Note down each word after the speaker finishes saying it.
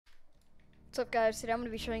What's up, guys? Today I'm going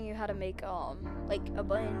to be showing you how to make like a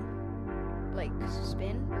button like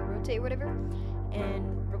spin or rotate, whatever,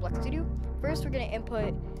 in Roblox Studio. First, we're going to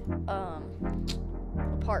input a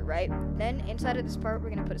part, right? Then inside of this part, we're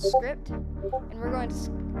going to put a script, and we're going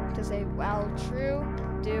to say while true,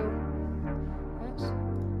 do. What else?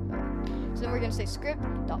 So then we're going to say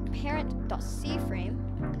script.Parent.CFrame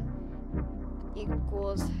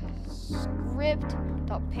equals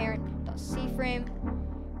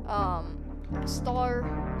script.Parent.CFrame star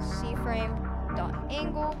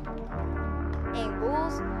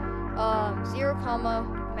CFrame.Angles 0 comma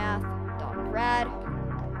math.rad,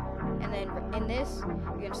 and then in this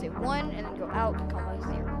you're gonna say 1 and then go out comma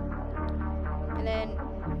 0 and then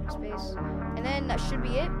space, and then that should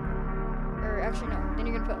be it. Or actually no, then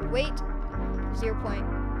you're gonna put weight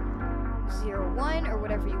 0.01 or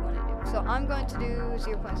whatever you want to do. So I'm going to do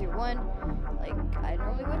 0.01 like I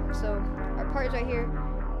normally would. So our part is right here.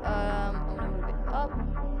 I'm gonna move it up